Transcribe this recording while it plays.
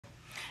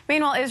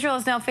Meanwhile, Israel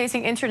is now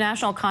facing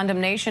international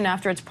condemnation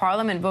after its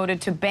parliament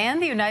voted to ban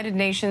the United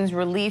Nations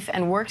Relief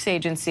and Works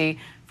Agency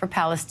for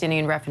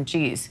Palestinian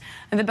refugees.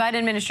 And the Biden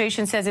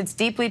administration says it's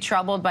deeply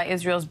troubled by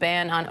Israel's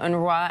ban on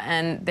UNRWA,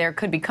 and there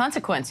could be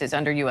consequences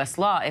under U.S.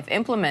 law if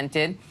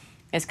implemented.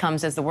 This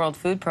comes as the World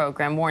Food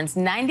Program warns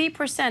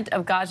 90%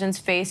 of Gazans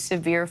face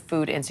severe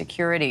food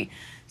insecurity.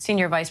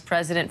 Senior Vice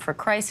President for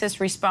Crisis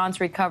Response,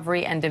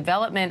 Recovery and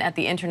Development at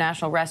the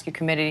International Rescue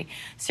Committee,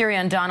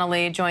 Ciarán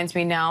Donnelly, joins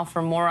me now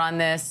for more on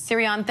this.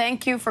 Ciarán,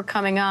 thank you for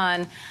coming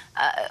on.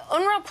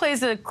 UNRWA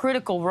plays a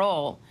critical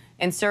role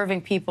in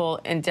serving people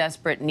in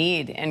desperate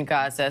need in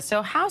Gaza.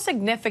 So how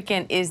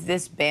significant is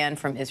this ban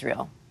from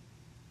Israel?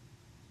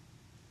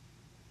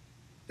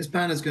 This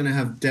ban is going to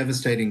have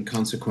devastating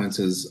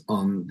consequences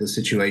on the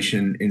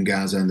situation in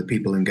Gaza and the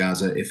people in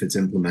Gaza if it's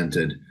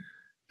implemented.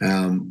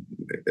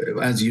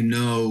 As you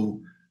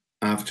know,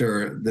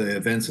 after the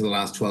events of the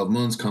last 12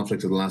 months,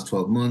 conflict of the last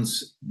 12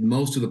 months,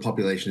 most of the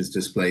population is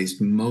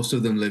displaced, most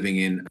of them living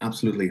in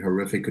absolutely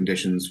horrific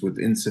conditions with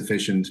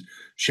insufficient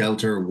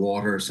shelter,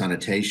 water,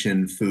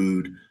 sanitation,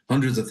 food.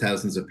 Hundreds of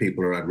thousands of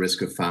people are at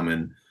risk of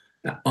famine.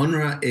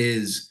 UNRWA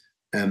is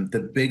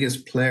the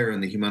biggest player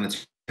in the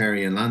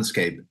humanitarian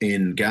landscape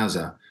in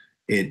Gaza.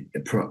 It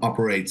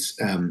operates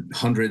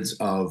hundreds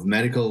of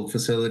medical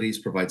facilities,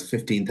 provides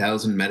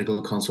 15,000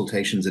 medical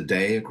consultations a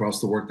day across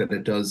the work that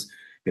it does.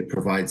 It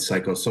provides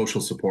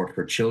psychosocial support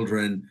for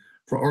children.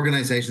 For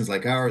organizations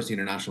like ours, the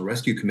International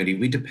Rescue Committee,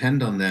 we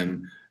depend on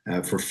them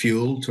for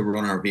fuel to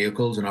run our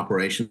vehicles and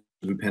operations.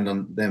 We depend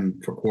on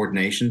them for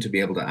coordination to be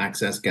able to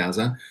access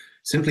Gaza.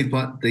 Simply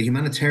put, the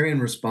humanitarian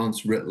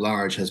response writ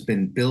large has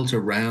been built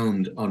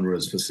around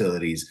UNRWA's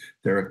facilities.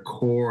 They're a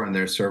core, and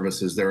their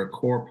services, they're a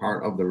core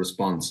part of the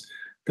response.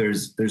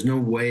 There's no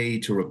way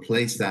to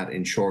replace that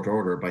in short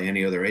order by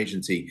any other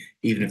agency,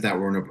 even if that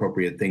were an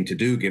appropriate thing to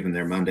do, given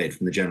their mandate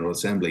from the General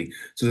Assembly.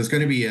 So there's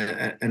going to be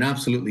an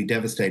absolutely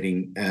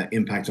devastating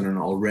impact on an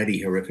already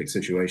horrific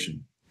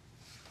situation.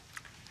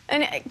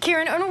 And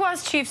Ciarán,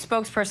 UNRWA's chief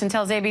spokesperson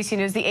tells ABC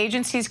News the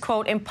agency's,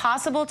 quote,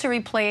 impossible to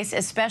replace,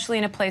 especially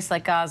in a place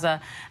like Gaza,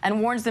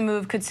 and warns the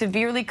move could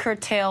severely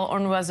curtail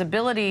UNRWA's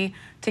ability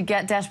to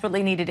get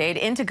desperately needed aid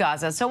into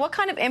Gaza. So what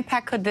kind of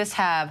impact could this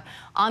have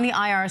on the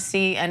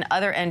IRC and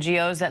other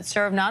NGOs that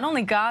serve not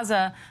only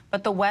Gaza,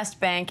 but the West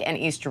Bank and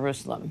East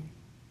Jerusalem?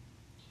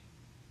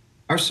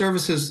 Our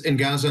services in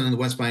Gaza and the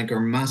West Bank are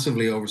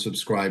massively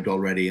oversubscribed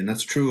already, and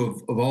that's true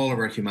of all of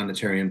our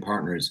humanitarian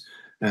partners.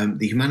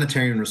 The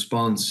humanitarian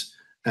response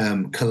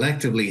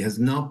collectively has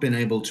not been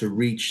able to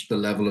reach the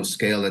level of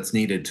scale that's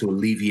needed to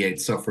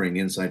alleviate suffering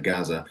inside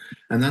Gaza.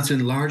 And that's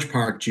in large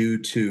part due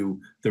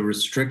to the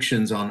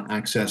restrictions on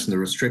access and the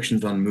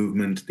restrictions on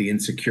movement, the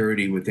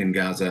insecurity within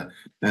Gaza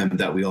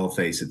that we all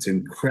face. It's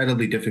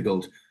incredibly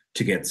difficult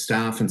to get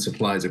staff and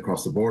supplies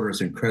across the border.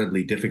 It's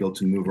incredibly difficult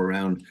to move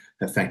around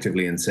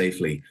effectively and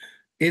safely.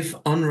 If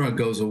UNRWA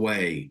goes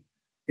away,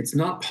 it's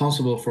not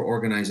possible for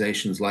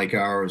organizations like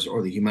ours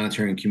or the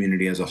humanitarian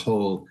community as a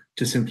whole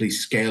to simply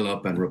scale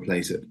up and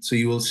replace it. So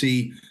you will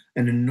see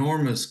an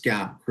enormous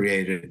gap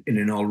created in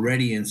an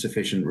already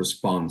insufficient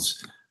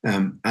response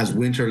as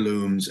winter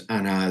looms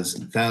and as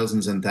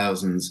thousands and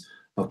thousands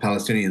of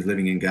Palestinians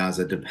living in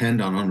Gaza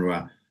depend on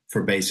UNRWA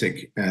for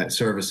basic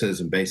services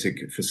and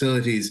basic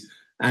facilities,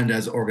 and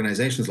as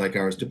organizations like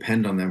ours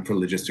depend on them for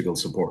logistical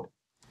support.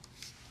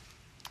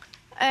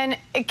 And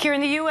Ciarán,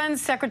 the UN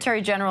Secretary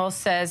General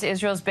says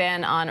Israel's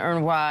ban on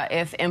UNRWA,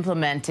 if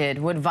implemented,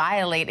 would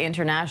violate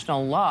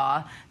international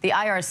law. The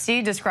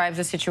IRC describes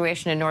the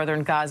situation in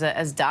northern Gaza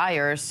as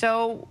dire.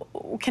 So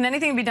can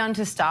anything be done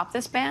to stop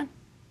this ban?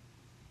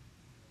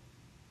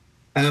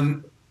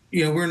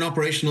 You know, we're an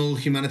operational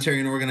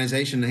humanitarian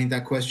organization. I think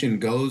that question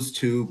goes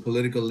to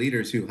political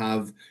leaders who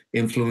have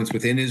influence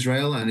within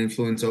Israel and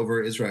influence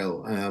over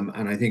Israel.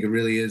 And I think it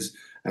really is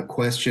a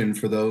question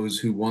for those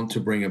who want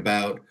to bring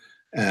about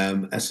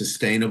a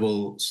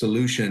sustainable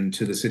solution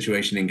to the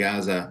situation in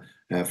Gaza.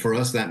 For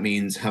us, that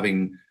means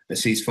having a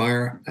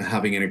ceasefire,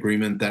 having an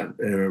agreement that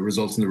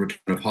results in the return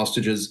of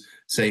hostages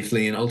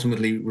safely, and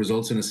ultimately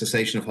results in a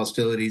cessation of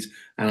hostilities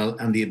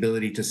and the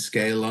ability to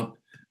scale up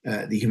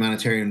the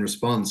humanitarian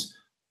response.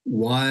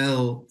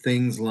 While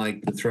things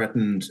like the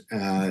threatened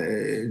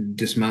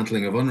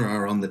dismantling of UNRWA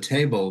are on the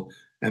table,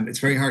 it's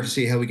very hard to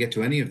see how we get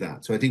to any of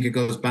that. So I think it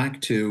goes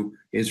back to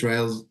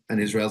Israel's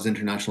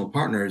international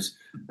partners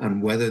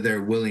and whether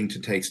they're willing to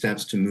take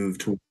steps to move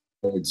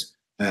towards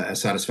a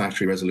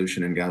satisfactory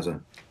resolution in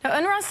Gaza. Now,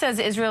 UNRWA says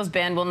Israel's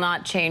ban will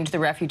not change the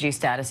refugee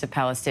status of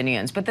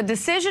Palestinians, but the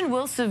decision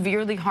will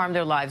severely harm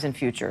their lives in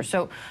future.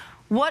 So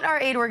what are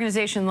aid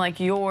organizations like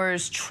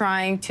yours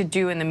trying to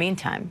do in the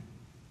meantime?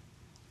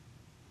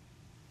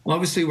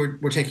 Obviously,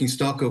 we're taking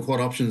stock of what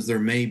options there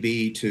may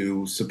be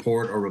to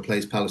support or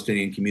replace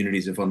Palestinian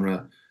communities if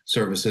UNRWA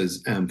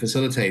services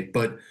facilitate.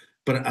 But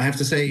I have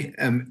to say,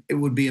 it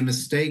would be a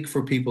mistake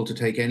for people to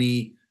take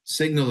any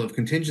signal of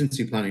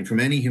contingency planning from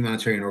any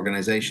humanitarian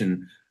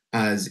organization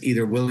as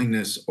either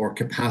willingness or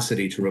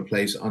capacity to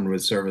replace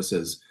UNRWA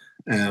services.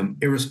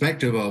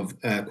 Irrespective of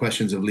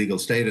questions of legal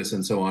status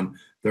and so on,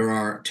 there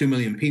are 2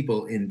 million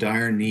people in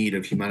dire need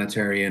of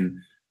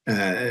humanitarian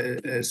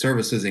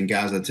services in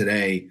Gaza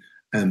today,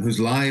 whose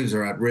lives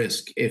are at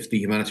risk if the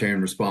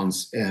humanitarian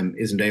response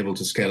isn't able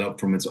to scale up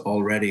from its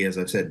already, as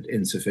I've said,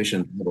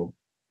 insufficient level.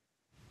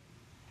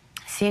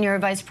 Senior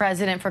Vice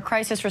President for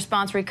Crisis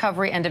Response,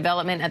 Recovery and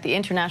Development at the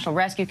International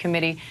Rescue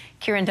Committee,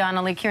 Ciarán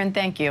Donnelly. Ciarán,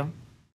 thank you.